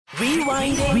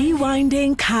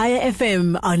Rewinding Kaya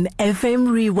FM on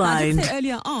FM Rewind. I did say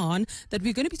earlier on that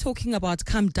we're going to be talking about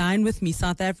Come Dine with Me,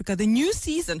 South Africa, the new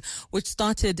season, which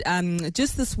started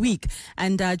just this week.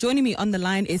 And joining me on the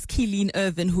line is Kee-Leen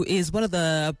Irvine, who is one of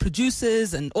the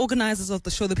producers and organizers of the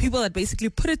show, the people that basically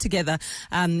put it together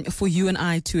for you and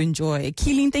I to enjoy.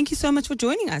 Kee-Leen, thank you so much for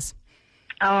joining us.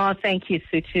 Oh, thank you,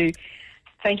 Sotho.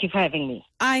 Thank you for having me.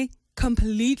 I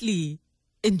completely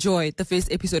enjoyed the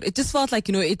first episode. It just felt like,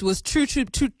 it was true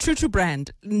to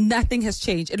brand. Nothing has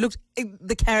changed.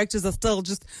 The characters are still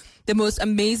just the most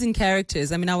amazing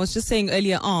characters. I mean, I was just saying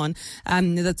earlier on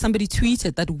that somebody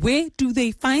tweeted that where do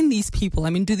they find these people?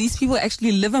 I mean, do these people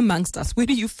actually live amongst us? Where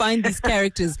do you find these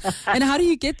characters? And how do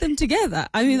you get them together?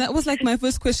 I mean, that was like my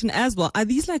first question as well. Are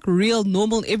these like real,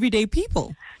 normal, everyday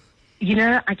people?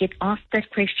 I get asked that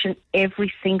question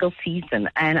every single season.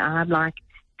 And I'm like,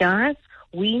 guys,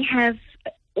 we have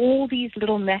all these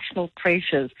little national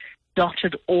treasures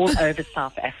dotted all over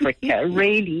South Africa,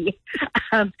 really.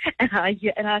 And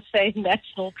I say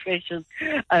national treasures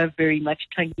very much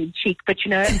tongue-in-cheek. But,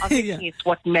 obviously it's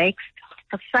what makes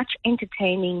for such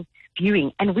entertaining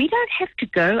viewing. And we don't have to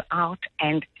go out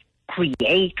and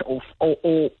create or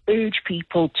urge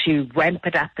people to ramp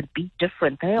it up and be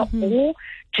different. They are all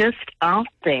just out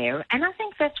there. And I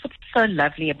think that's what's so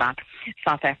lovely about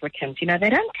South Africans. They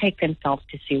don't take themselves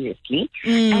too seriously.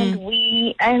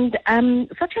 And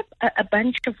such a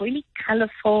bunch of really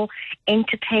colorful,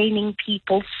 entertaining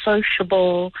people,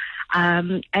 sociable,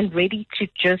 and ready to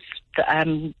just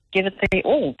give it their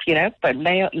all, but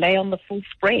lay on the full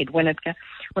spread when it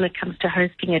comes to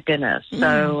hosting a dinner.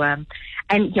 So,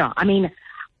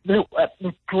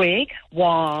 Greg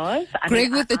was...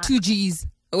 Greg with the 2 G's.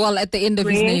 Well, at the end of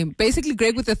his name. Basically,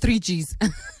 Greg with the 3 G's.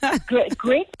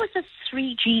 Greg was a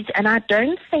 3 G's, and I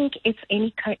don't think it's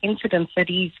any coincidence that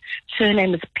his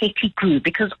surname is Pettigrew,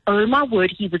 because, oh my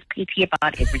word, he was petty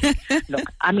about everything.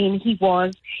 Look, I mean, he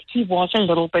was a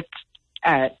little bit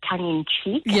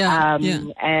tongue-in-cheek.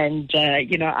 And,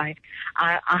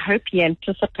 I hope he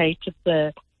anticipated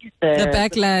the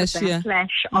backlash,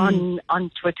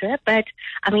 on Twitter. But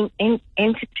I mean,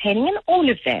 entertaining, and all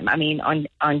of them. I mean, on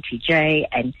TJ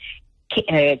and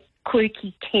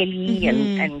Quirky Kelly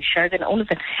and Shogun, all of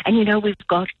them. And we've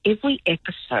got every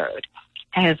episode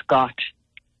has got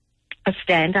a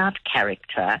standout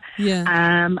character.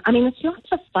 I mean, it's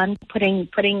lots of fun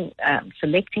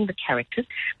selecting the characters,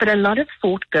 but a lot of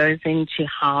thought goes into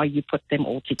how you put them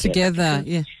all together.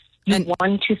 You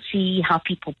want to see how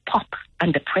people pop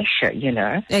under pressure,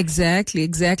 Exactly.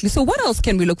 So what else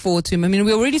can we look forward to? I mean,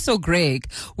 we already saw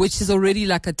Greg, which is already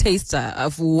like a taster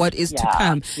of what is to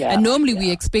come. And normally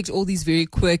we expect all these very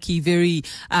quirky, very,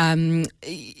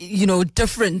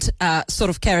 different sort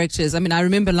of characters. I mean, I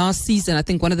remember last season, I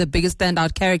think one of the biggest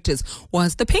standout characters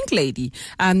was the Pink Lady.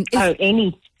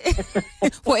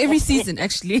 For every season,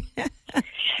 actually.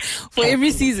 For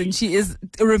every season, she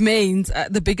remains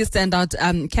the biggest standout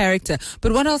character.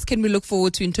 But what else can we look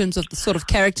forward to in terms of the sort of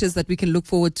characters that we can look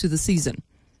forward to the season?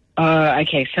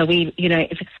 Okay. So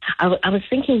I was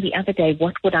thinking the other day,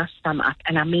 what would I sum up?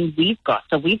 And I mean, we've got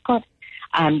the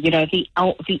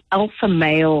alpha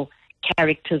male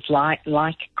characters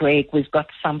like Greg. We've got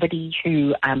somebody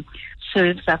who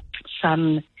serves up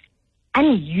some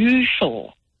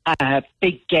unusual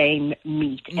big game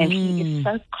meat, and he is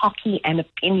so cocky and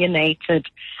opinionated.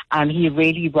 He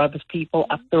really rubs people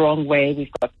up the wrong way.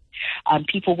 We've got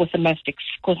people with the most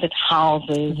exquisite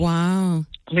houses. Wow.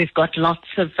 We've got lots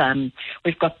of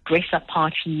we've got dress-up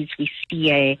parties. We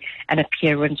see an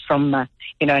appearance from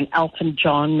an Elton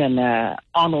John and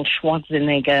Arnold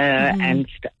Schwarzenegger and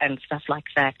stuff like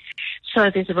that. So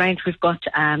there's a range. We've got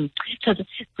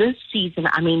this season.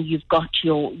 I mean, you've got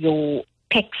your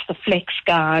Pex the Flex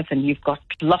guys, and you've got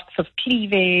lots of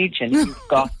cleavage, and you've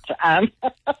got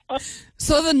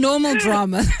so the normal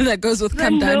drama that goes with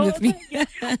Come Dine with Me.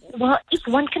 Well, if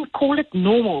one can call it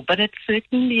normal, but it's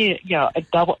certainly a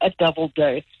double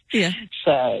dose. Yeah.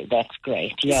 So that's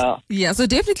great. Yeah. So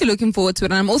definitely looking forward to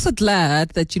it. And I'm also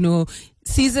glad that,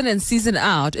 season in, season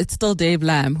out, it's still Dave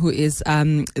Lamb who is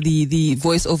the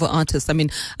voiceover artist. I mean,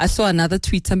 I saw another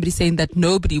tweet, somebody saying that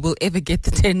nobody will ever get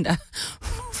the tender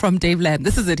from Dave Lamb.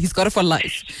 This is it. He's got it for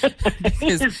life.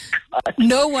 Because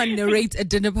no one narrates a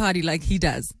dinner party like he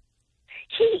does.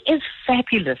 He is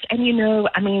fabulous. And,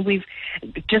 I mean, we've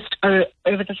just over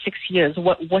the 6 years,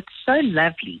 what's so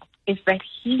lovely is that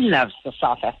he loves the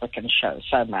South African show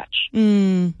so much.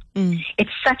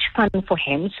 It's such fun for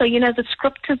him. So, the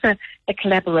script is a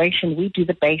collaboration. We do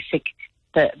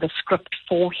the script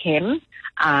for him.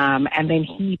 And then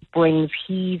he brings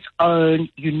his own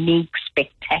unique,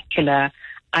 spectacular,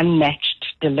 unmatched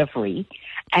delivery,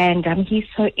 and he's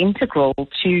so integral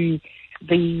to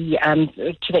the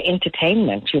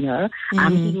entertainment. You know,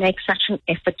 he makes such an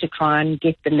effort to try and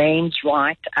get the names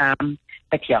right.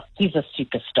 But yeah, he's a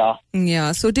superstar.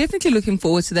 Yeah, so definitely looking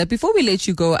forward to that. Before we let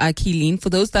you go, Kee-Leen, for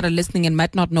those that are listening and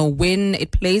might not know when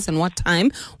it plays and what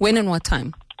time, when and what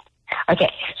time?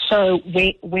 Okay, so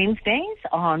Wednesdays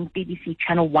on BBC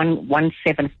Channel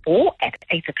 174 at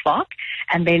 8 o'clock,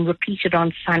 and then repeated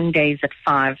on Sundays at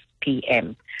 5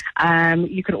 p.m.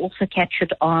 You can also catch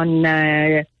it on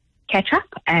Catch Up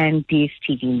and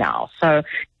DSTV Now. So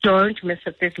don't miss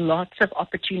it. There's lots of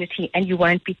opportunity, and you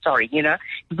won't be sorry. You know,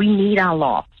 we need our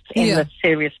laughs in the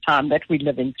serious time that we're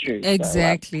living through.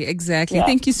 Exactly. Yeah.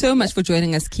 Thank you so much for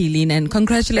joining us, Kee-Leen, and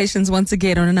congratulations once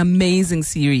again on an amazing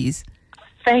series.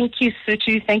 Thank you,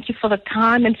 Sotho. Thank you for the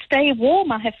time, and stay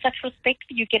warm. I have such respect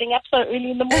for you getting up so early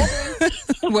in the morning.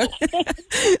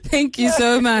 Thank you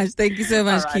so much. Thank you so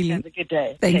much, All right, Kee-Leen. have a good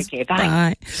day. Thanks. Take care.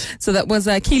 Bye. So that was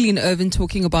Kee-Leen Irvine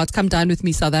talking about Come Dine with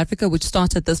Me South Africa, which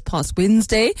started this past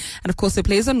Wednesday. And of course, it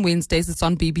plays on Wednesdays. It's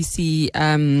on BBC.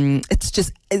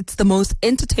 It's the most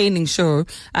entertaining show.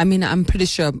 I mean, I'm pretty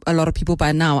sure a lot of people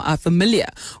by now are familiar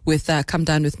with Come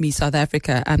Dine with Me South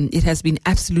Africa. It has been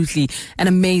absolutely an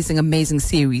amazing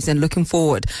series, and looking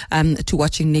forward to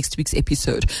watching next week's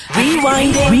episode.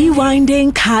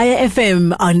 Rewinding Kaya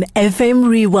FM on FM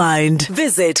Rewind.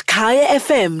 Visit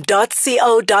kayafm.co.za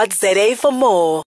for more.